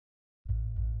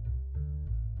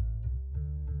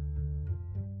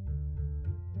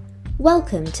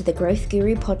Welcome to the Growth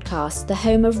Guru podcast, the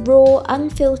home of raw,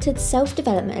 unfiltered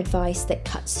self-development advice that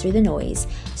cuts through the noise.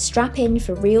 Strap in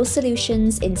for real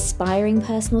solutions, inspiring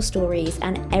personal stories,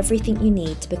 and everything you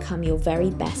need to become your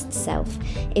very best self.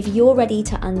 If you're ready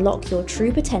to unlock your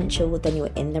true potential, then you're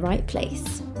in the right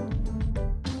place.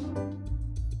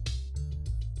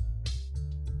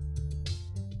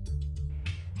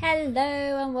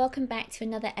 Hello and welcome back to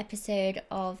another episode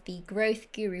of the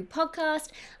Growth Guru podcast.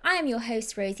 I am your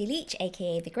host Rosie Leach,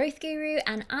 aka the Growth Guru,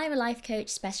 and I'm a life coach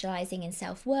specializing in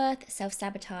self-worth,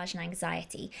 self-sabotage and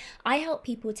anxiety. I help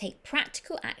people take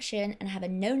practical action and have a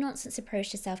no-nonsense approach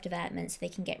to self-development so they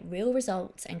can get real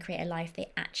results and create a life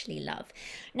they actually love.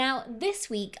 Now, this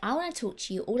week I want to talk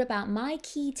to you all about my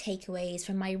key takeaways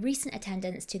from my recent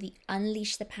attendance to the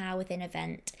Unleash the Power Within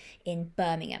event in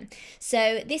Birmingham.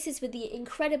 So this is with the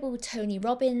incredible Tony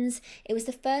Robbins. It was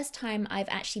the first time I've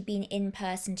actually been in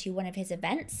person to one of his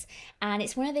events, and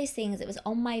it's one of those things that was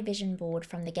on my vision board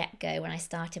from the get-go when I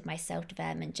started my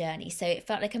self-development journey. So it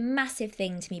felt like a massive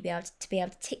thing to me to be able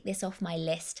to tick this off my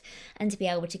list and to be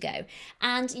able to go.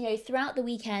 And throughout the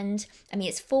weekend,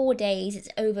 it's 4 days, it's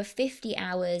over 50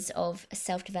 hours of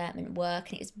self-development work,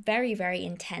 and it was very, very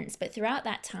intense. But throughout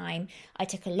that time, I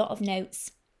took a lot of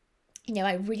notes.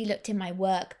 I really looked in my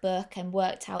workbook and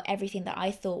worked out everything that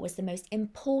I thought was the most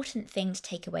important thing to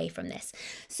take away from this.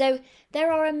 So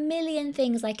there are a million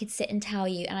things I could sit and tell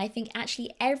you, and I think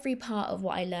actually every part of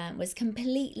what I learned was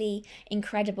completely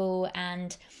incredible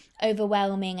and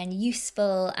overwhelming and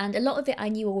useful, and a lot of it I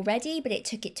knew already, but it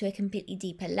took it to a completely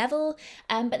deeper level.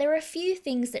 But there are a few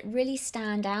things that really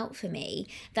stand out for me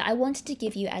that I wanted to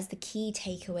give you as the key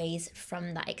takeaways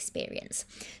from that experience.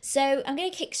 So I'm going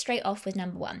to kick straight off with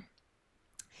number one.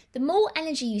 The more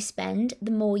energy you spend,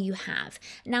 the more you have.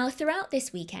 Now, throughout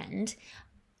this weekend,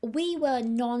 we were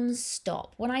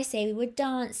non-stop. When I say we were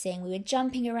dancing, we were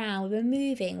jumping around, we were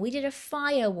moving, we did a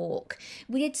fire walk.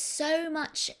 We did so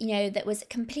much, that was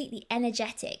completely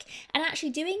energetic. And actually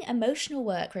doing emotional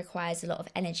work requires a lot of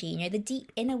energy. The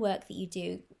deep inner work that you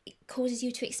do, it causes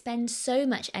you to expend so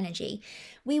much energy.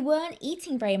 We weren't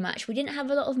eating very much. We didn't have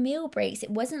a lot of meal breaks. It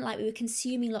wasn't like we were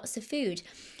consuming lots of food.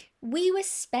 We were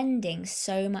spending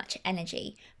so much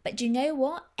energy, but do you know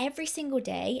what? Every single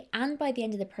day, and by the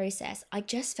end of the process, I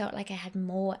just felt like I had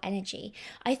more energy.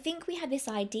 I think we had this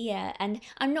idea, and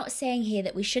I'm not saying here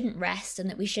that we shouldn't rest and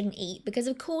that we shouldn't eat, because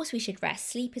of course we should rest.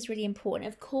 Sleep is really important.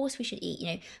 Of course we should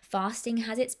eat. Fasting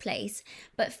has its place,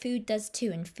 but food does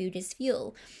too, and food is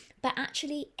fuel. But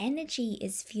actually, energy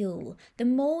is fuel. The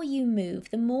more you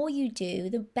move, the more you do,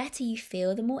 the better you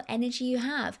feel, the more energy you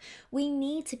have. We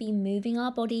need to be moving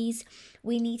our bodies.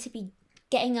 We need to be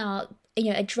getting our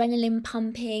adrenaline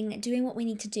pumping, doing what we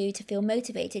need to do to feel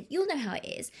motivated. You'll know how it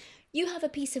is. You have a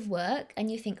piece of work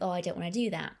and you think, oh, I don't want to do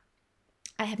that.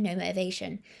 I have no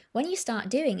motivation. When you start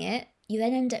doing it, you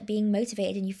then end up being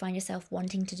motivated and you find yourself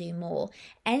wanting to do more.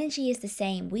 Energy is the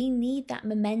same. We need that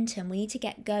momentum. We need to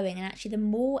get going. And actually, the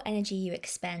more energy you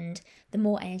expend, the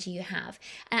more energy you have.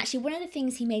 And actually, one of the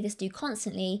things he made us do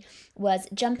constantly was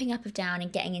jumping up and down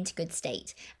and getting into good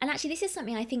state. And actually, this is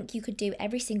something I think you could do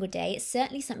every single day. It's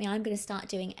certainly something I'm going to start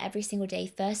doing every single day,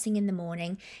 first thing in the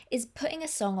morning, is putting a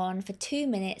song on for 2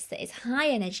 minutes that is high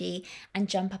energy and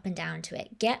jump up and down to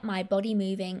it. Get my body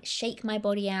moving, shake my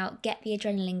body out, get the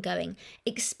adrenaline going.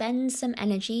 Expend some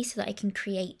energy so that I can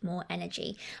create more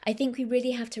energy. I think we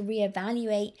really have to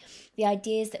reevaluate the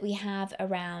ideas that we have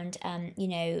around,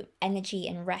 energy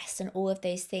and rest and all of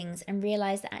those things, and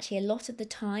realize that actually a lot of the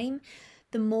time,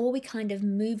 the more we kind of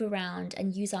move around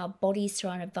and use our bodies to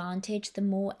our advantage, the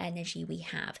more energy we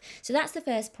have. So that's the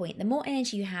first point. The more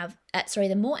energy you have,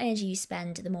 the more energy you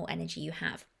spend, the more energy you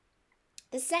have.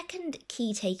 The second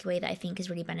key takeaway that I think is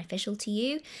really beneficial to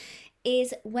you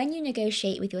is when you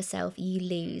negotiate with yourself, you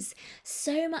lose.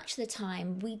 So much of the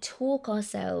time, we talk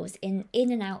ourselves in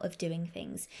and out of doing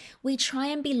things. We try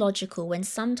and be logical when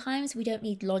sometimes we don't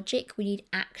need logic, we need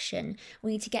action.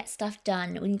 We need to get stuff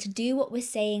done. We need to do what we're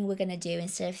saying we're going to do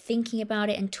instead of thinking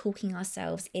about it and talking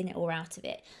ourselves in or out of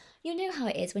it. You know how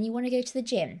it is when you want to go to the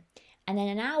gym. And then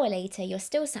an hour later, you're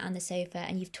still sat on the sofa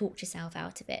and you've talked yourself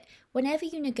out of it. Whenever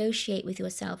you negotiate with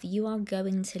yourself, you are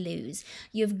going to lose.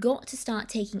 You've got to start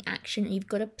taking action, and you've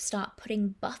got to start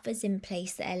putting buffers in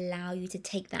place that allow you to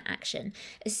take that action.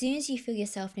 As soon as you feel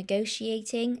yourself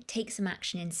negotiating, take some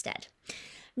action instead.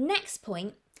 Next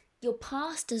point Your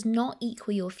past does not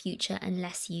equal your future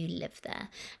unless you live there.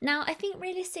 Now, I think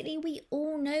realistically we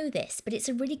all know this, but it's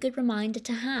a really good reminder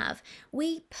to have.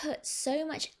 We put so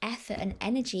much effort and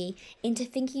energy into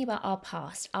thinking about our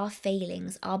past, our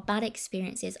failings, our bad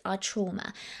experiences, our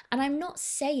trauma. And I'm not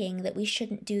saying that we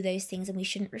shouldn't do those things and we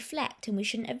shouldn't reflect and we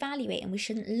shouldn't evaluate and we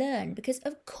shouldn't learn, because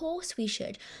of course we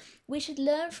should. We should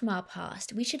learn from our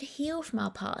past. We should heal from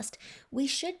our past. We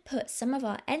should put some of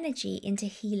our energy into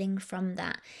healing from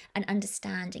that and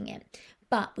understanding it.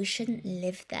 But we shouldn't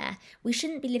live there. We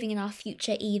shouldn't be living in our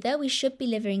future either. We should be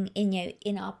living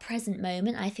in our present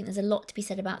moment. I think there's a lot to be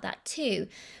said about that too.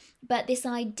 But this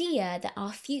idea that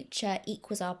our future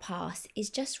equals our past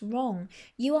is just wrong.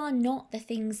 You are not the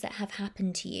things that have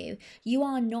happened to you. You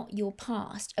are not your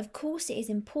past. Of course, it is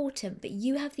important, but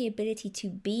you have the ability to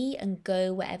be and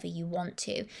go wherever you want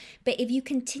to. But if you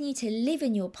continue to live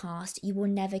in your past, you will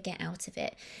never get out of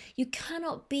it. You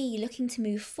cannot be looking to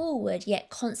move forward, yet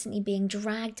constantly being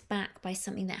dragged back by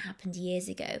something that happened years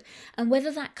ago. And whether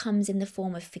that comes in the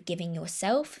form of forgiving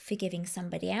yourself, forgiving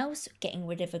somebody else, getting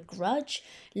rid of a grudge,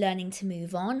 learning to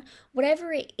move on,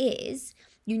 whatever it is,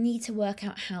 you need to work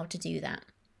out how to do that.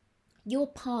 Your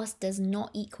past does not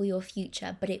equal your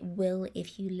future, but it will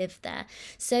if you live there.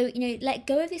 So, let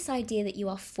go of this idea that you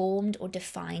are formed or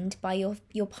defined by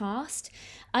your past.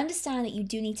 Understand that you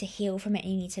do need to heal from it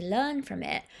and you need to learn from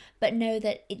it, but know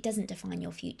that it doesn't define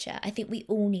your future. I think we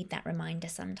all need that reminder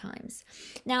sometimes.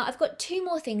 Now, I've got 2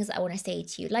 more things that I want to say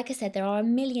to you. Like I said, there are a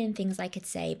million things I could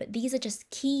say, but these are just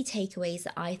key takeaways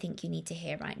that I think you need to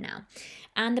hear right now.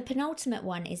 And the penultimate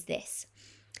one is this.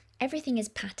 Everything is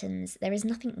patterns. There is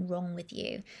nothing wrong with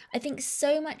you. I think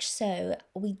so much so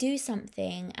we do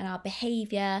something and our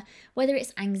behavior, whether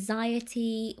it's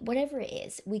anxiety, whatever it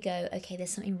is, we go, okay, there's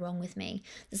something wrong with me.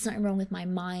 There's something wrong with my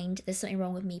mind. There's something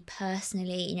wrong with me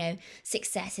personally.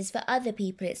 Success is for other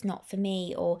people. It's not for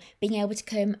me. Or being able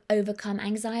to overcome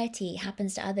anxiety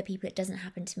happens to other people. It doesn't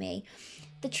happen to me.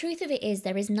 The truth of it is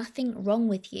there is nothing wrong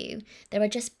with you. There are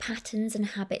just patterns and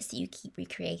habits that you keep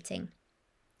recreating.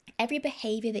 Every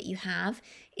behavior that you have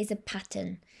is a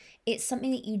pattern. It's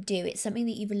something that you do. It's something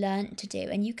that you've learned to do,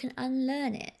 and you can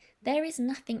unlearn it. There is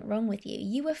nothing wrong with you.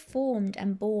 You were formed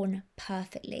and born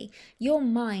perfectly. Your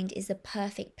mind is the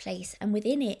perfect place, and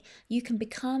within it, you can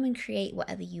become and create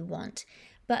whatever you want.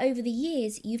 But over the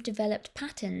years, you've developed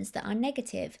patterns that are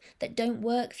negative, that don't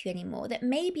work for you anymore, that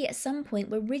maybe at some point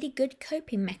were really good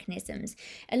coping mechanisms.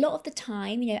 A lot of the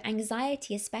time,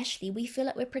 anxiety especially, we feel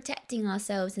like we're protecting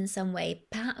ourselves in some way,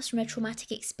 perhaps from a traumatic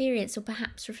experience or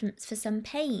perhaps for some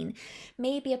pain,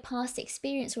 maybe a past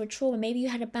experience or a trauma, maybe you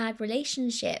had a bad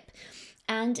relationship.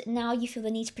 And now you feel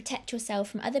the need to protect yourself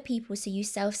from other people, so you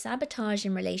self-sabotage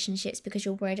in relationships because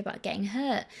you're worried about getting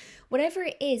hurt. Whatever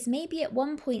it is, maybe at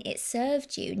one point it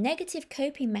served you. Negative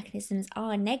coping mechanisms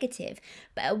are negative,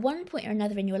 but at one point or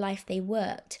another in your life they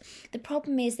worked. The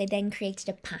problem is they then created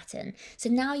a pattern. So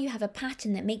now you have a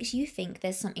pattern that makes you think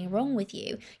there's something wrong with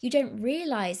you. You don't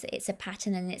realize that it's a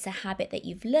pattern and it's a habit that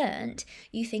you've learned.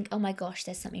 You think, oh my gosh,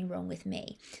 there's something wrong with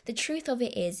me. The truth of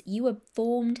it is you were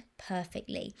formed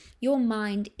perfectly. Your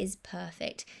mind is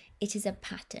perfect. It is a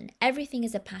pattern. Everything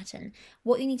is a pattern.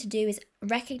 What you need to do is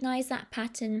recognize that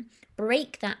pattern,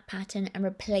 break that pattern, and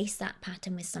replace that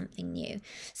pattern with something new.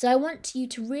 So I want you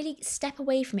to really step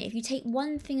away from it. If you take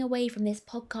one thing away from this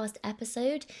podcast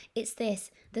episode, it's this.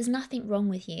 There's nothing wrong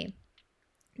with you.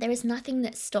 There is nothing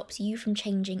that stops you from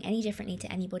changing any differently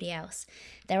to anybody else.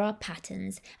 There are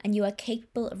patterns, and you are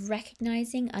capable of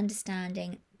recognizing,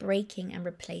 understanding, breaking, and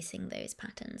replacing those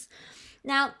patterns.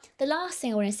 Now, the last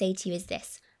thing I want to say to you is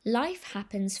this. Life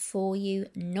happens for you,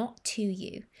 not to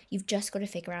you. You've just got to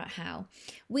figure out how.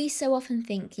 We so often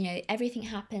think, everything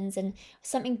happens and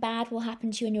something bad will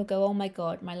happen to you and you'll go, oh my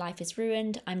God, my life is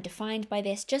ruined. I'm defined by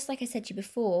this. Just like I said to you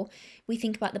before, we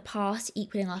think about the past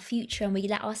equaling our future and we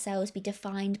let ourselves be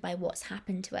defined by what's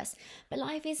happened to us. But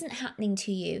life isn't happening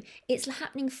to you. It's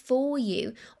happening for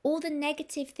you. All the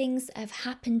negative things that have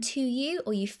happened to you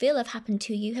or you feel have happened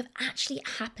to you have actually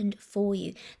happened for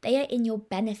you. They are in your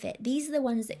benefit. These are the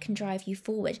ones that can drive you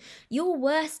forward. Your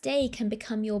worst day can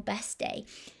become your best day.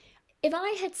 If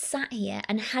I had sat here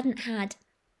and hadn't had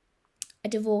a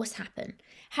divorce happen,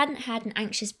 hadn't had an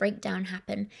anxious breakdown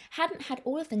happen, hadn't had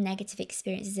all of the negative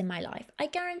experiences in my life, I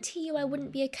guarantee you I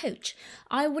wouldn't be a coach.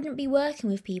 I wouldn't be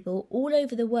working with people all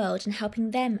over the world and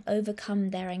helping them overcome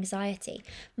their anxiety.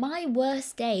 My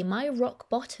worst day, my rock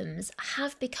bottoms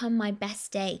have become my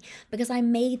best day because I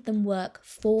made them work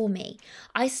for me.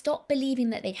 I stopped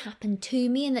believing that they'd happen to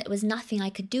me and that there was nothing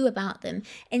I could do about them.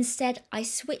 Instead, I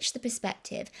switched the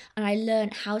perspective and I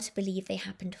learned how to believe they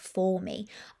happened for me.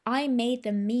 I made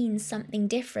them mean something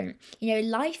different.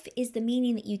 Life is the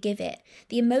meaning that you give it.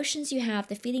 The emotions you have,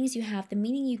 the feelings you have, the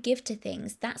meaning you give to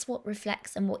things, that's what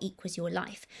reflects and what equals your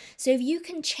life. So if you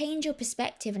can change your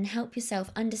perspective and help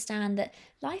yourself understand that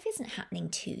life isn't happening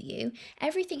to you,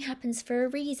 everything happens for a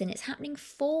reason, it's happening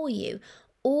for you.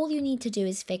 All you need to do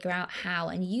is figure out how,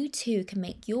 and you too can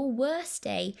make your worst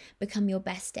day become your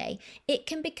best day. It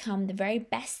can become the very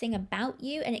best thing about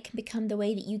you, and it can become the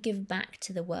way that you give back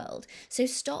to the world. So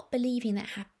stop believing that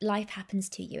life happens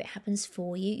to you. It happens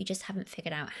for you. You just haven't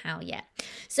figured out how yet.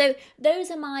 So those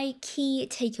are my key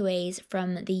takeaways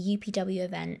from the UPW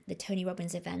event, the Tony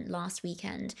Robbins event last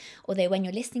weekend. Although when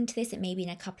you're listening to this, it may be in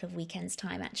a couple of weekends'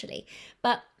 time actually.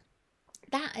 But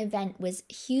that event was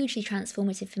hugely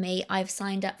transformative for me. I've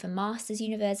signed up for Masters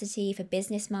University, for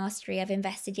Business Mastery. I've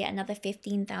invested yet another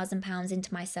 £15,000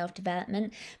 into my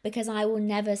self-development because I will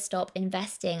never stop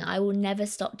investing. I will never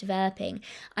stop developing.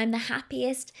 I'm the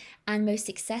happiest and most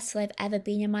successful I've ever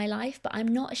been in my life, but I'm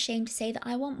not ashamed to say that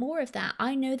I want more of that.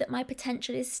 I know that my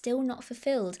potential is still not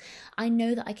fulfilled. I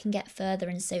know that I can get further,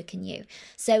 and so can you.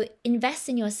 So invest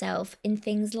in yourself, in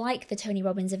things like the Tony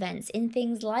Robbins events, in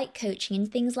things like coaching, in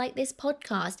things like this podcast.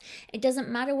 It doesn't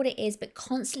matter what it is, but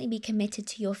constantly be committed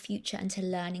to your future and to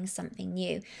learning something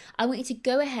new. I want you to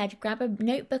go ahead, grab a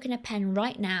notebook and a pen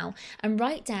right now and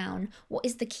write down what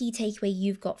is the key takeaway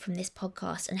you've got from this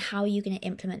podcast and how are you going to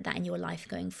implement that in your life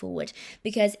going forward,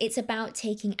 because it's about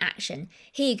taking action.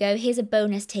 Here you go. Here's a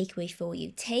bonus takeaway for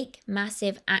you. Take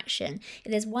massive action.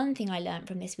 If there's one thing I learned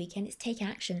from this weekend, it's take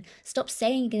action. Stop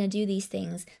saying you're going to do these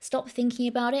things. Stop thinking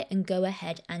about it and go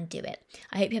ahead and do it.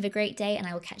 I hope you have a great day, and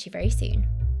I will catch you very soon.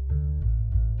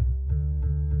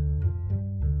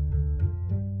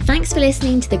 Thanks for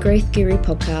listening to the Growth Guru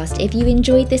podcast. If you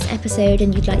enjoyed this episode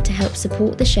and you'd like to help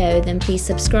support the show, then please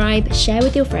subscribe, share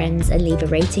with your friends, and leave a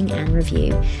rating and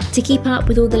review. To keep up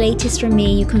with all the latest from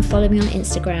me, you can follow me on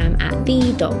Instagram at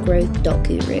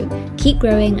the.growth.guru. Keep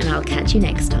growing, and I'll catch you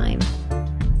next time.